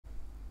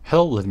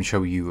Hello, let me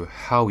show you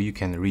how you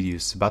can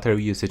reduce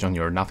battery usage on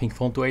your Nothing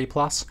Phone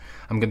 2a+.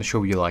 I'm gonna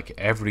show you like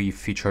every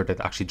feature that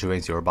actually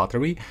drains your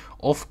battery.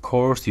 Of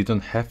course, you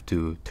don't have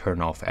to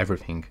turn off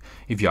everything.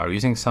 If you are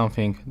using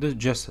something,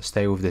 just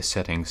stay with the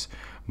settings,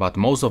 but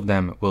most of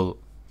them will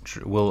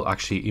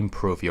actually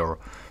improve your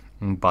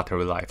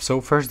battery life.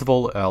 So first of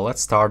all,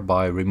 let's start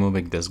by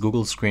removing this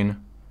Google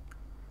screen.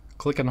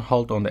 Click and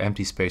hold on the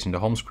empty space in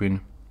the home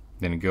screen,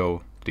 then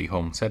go to the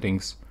home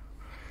settings,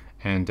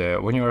 and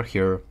when you are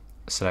here,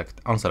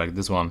 unselect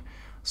this one,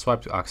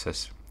 swipe to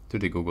access to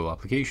the Google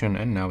application,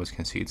 and now as you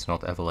can see it's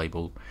not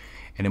available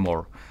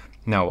anymore.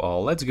 Now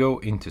let's go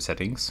into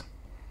settings,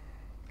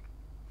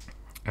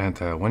 and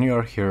when you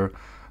are here,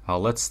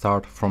 let's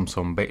start from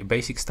some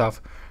basic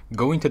stuff.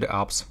 Go into the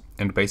apps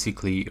and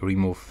basically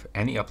remove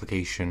any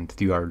application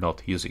that you are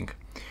not using.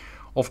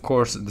 Of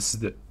course, this is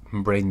the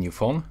brand new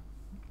phone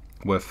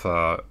with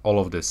all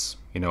of this,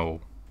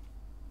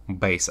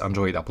 base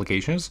Android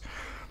applications.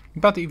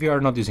 But if you are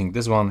not using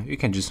this one, you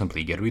can just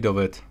simply get rid of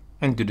it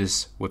and do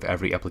this with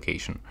every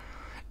application.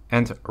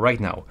 And right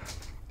now,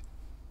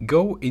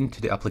 go into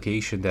the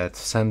application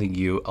that's sending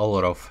you a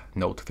lot of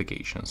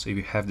notifications. If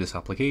you have this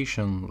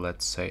application,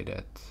 let's say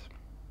that,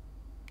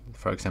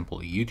 for example,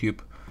 YouTube,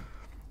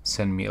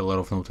 send me a lot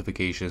of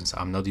notifications.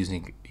 I'm not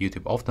using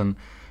YouTube often.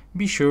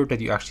 Be sure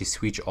that you actually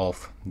switch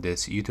off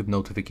this YouTube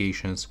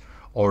notifications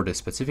or the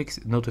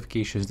specific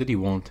notifications that you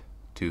want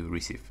to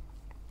receive.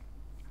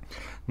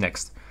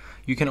 Next,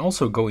 you can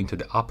also go into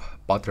the app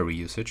battery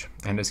usage,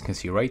 and as you can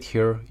see right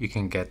here, you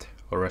can get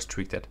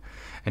restricted.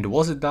 And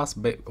what it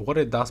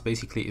does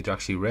basically, it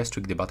actually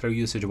restricts the battery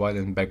usage while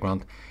in the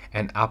background,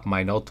 and app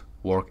might not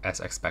work as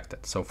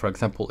expected. So for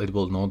example, it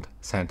will not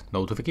send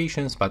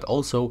notifications, but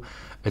also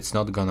it's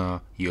not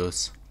gonna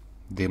use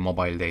the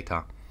mobile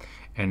data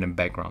in the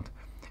background.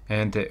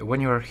 And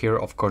when you are here,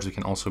 of course, you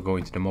can also go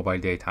into the mobile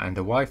data and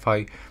the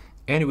Wi-Fi,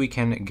 and we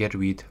can get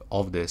rid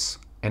of this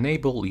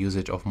enable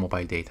usage of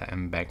mobile data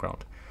in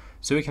background.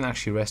 So we can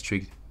actually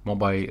restrict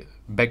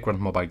background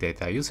mobile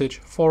data usage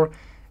for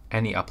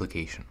any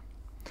application.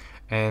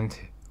 And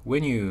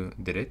when you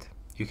did it,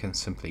 you can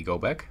simply go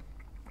back.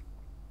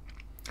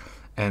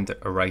 And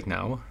right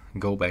now,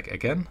 go back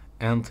again,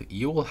 and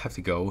you will have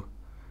to go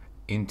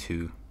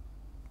into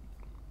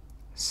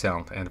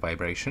sound and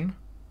vibration.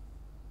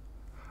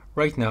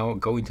 Right now,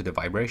 go into the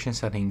vibration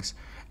settings,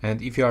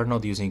 and if you are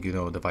not using,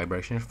 the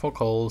vibration for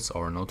calls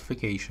or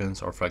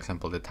notifications, or for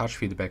example, the touch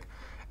feedback,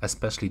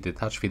 especially the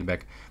touch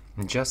feedback,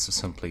 just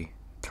simply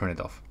turn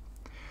it off.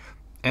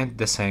 And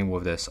the same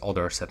with this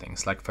other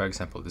settings, like for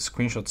example, the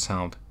screenshot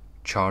sound,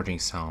 charging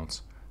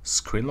sounds,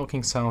 screen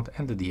locking sound,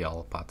 and the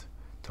DL pad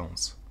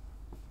tones.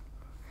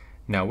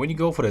 Now, when you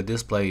go for the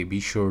display, be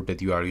sure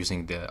that you are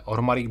using the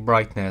automatic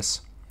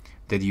brightness,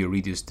 that you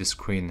reduce the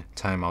screen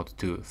timeout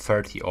to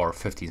 30 or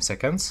 15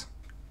 seconds.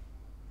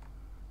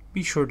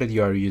 Be sure that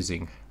you are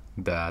using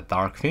the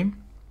dark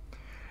theme,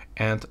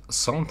 and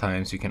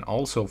sometimes you can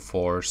also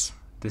force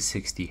the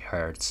 60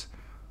 Hz,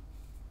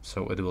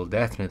 so it will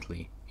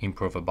definitely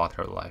improve a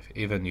battery life.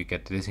 Even you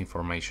get this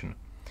information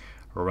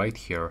right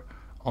here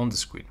on the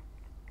screen.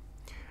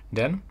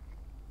 Then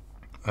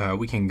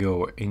we can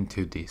go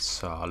into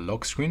this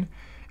lock screen,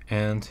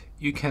 and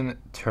you can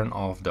turn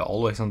off the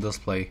always on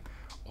display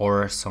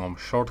or some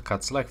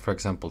shortcuts, like for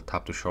example,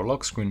 tap to show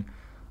lock screen,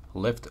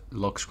 lift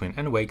lock screen,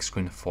 and wake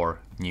screen for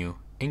new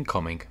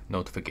incoming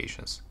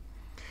notifications.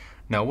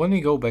 Now, when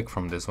we go back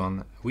from this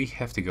one, we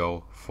have to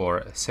go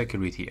for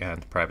security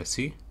and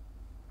privacy.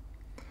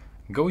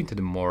 Go into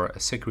the more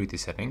security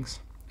settings,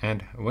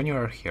 and when you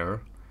are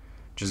here,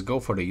 just go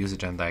for the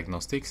usage and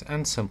diagnostics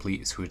and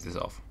simply switch this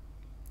off.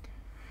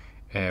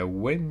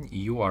 When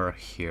you are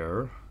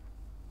here,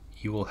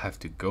 you will have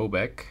to go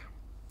back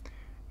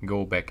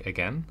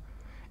again,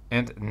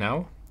 and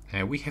now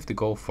we have to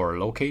go for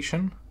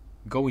location.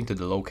 Go into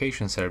the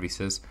location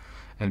services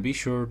and be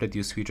sure that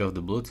you switch off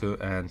the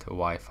Bluetooth and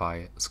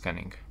Wi-Fi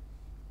scanning.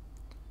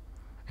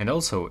 And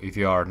also, if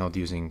you are not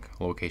using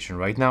location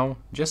right now,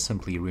 just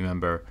simply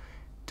remember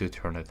to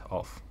turn it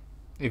off.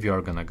 If you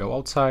are gonna go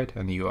outside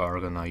and you are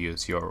gonna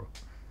use your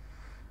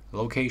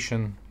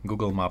location,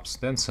 Google Maps,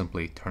 then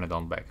simply turn it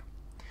on back.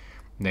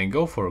 Then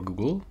go for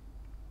Google,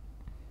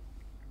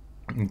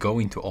 go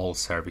into all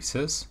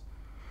services,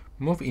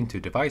 move into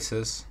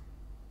devices,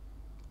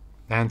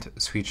 and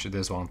switch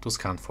this one to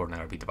scan for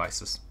nearby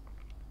devices.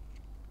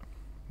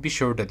 Be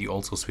sure that you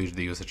also switch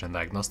the usage and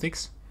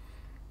diagnostics.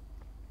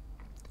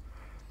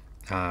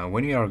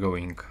 When we are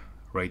going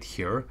right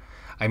here,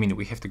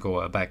 we have to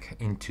go back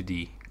into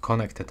the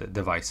connected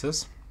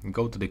devices,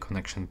 go to the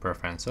connection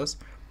preferences,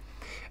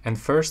 and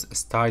first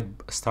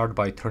start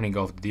by turning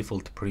off the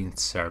default print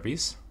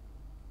service.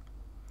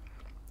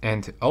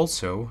 And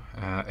also,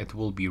 it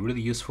will be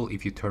really useful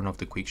if you turn off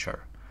the quick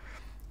share.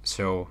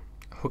 So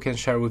who can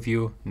share with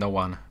you? No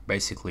one.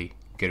 Basically,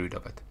 get rid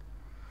of it.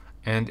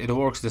 And it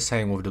works the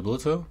same with the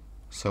Bluetooth.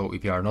 So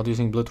if you are not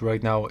using Bluetooth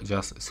right now,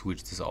 just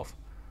switch this off.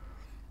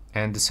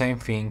 And the same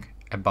thing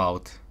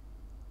about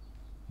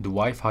the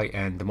Wi-Fi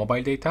and the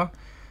mobile data.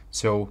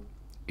 So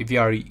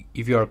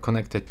if you are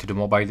connected to the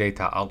mobile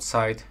data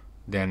outside,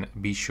 then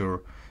be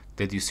sure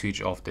that you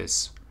switch off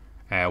this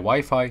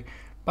Wi-Fi.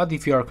 But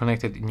if you are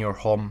connected in your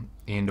home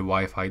in the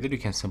Wi-Fi, then you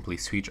can simply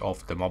switch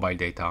off the mobile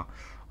data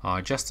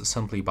just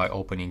simply by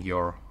opening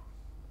your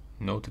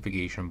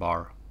notification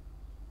bar.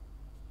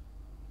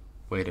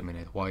 Wait a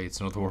minute, why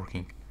it's not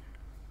working?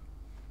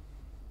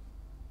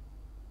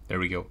 There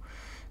we go.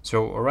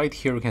 So right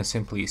here you can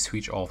simply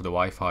switch off the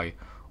Wi-Fi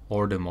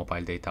or the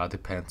mobile data,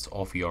 depends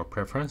of your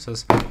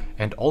preferences.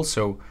 And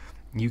also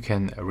you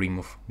can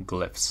remove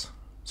glyphs.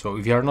 So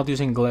if you are not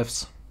using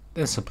glyphs,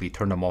 then simply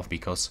turn them off,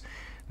 because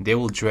they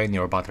will drain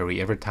your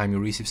battery every time you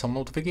receive some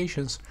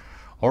notifications,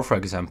 or for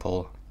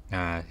example,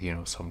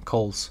 some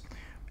calls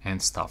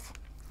and stuff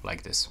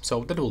like this.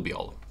 So that will be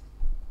all.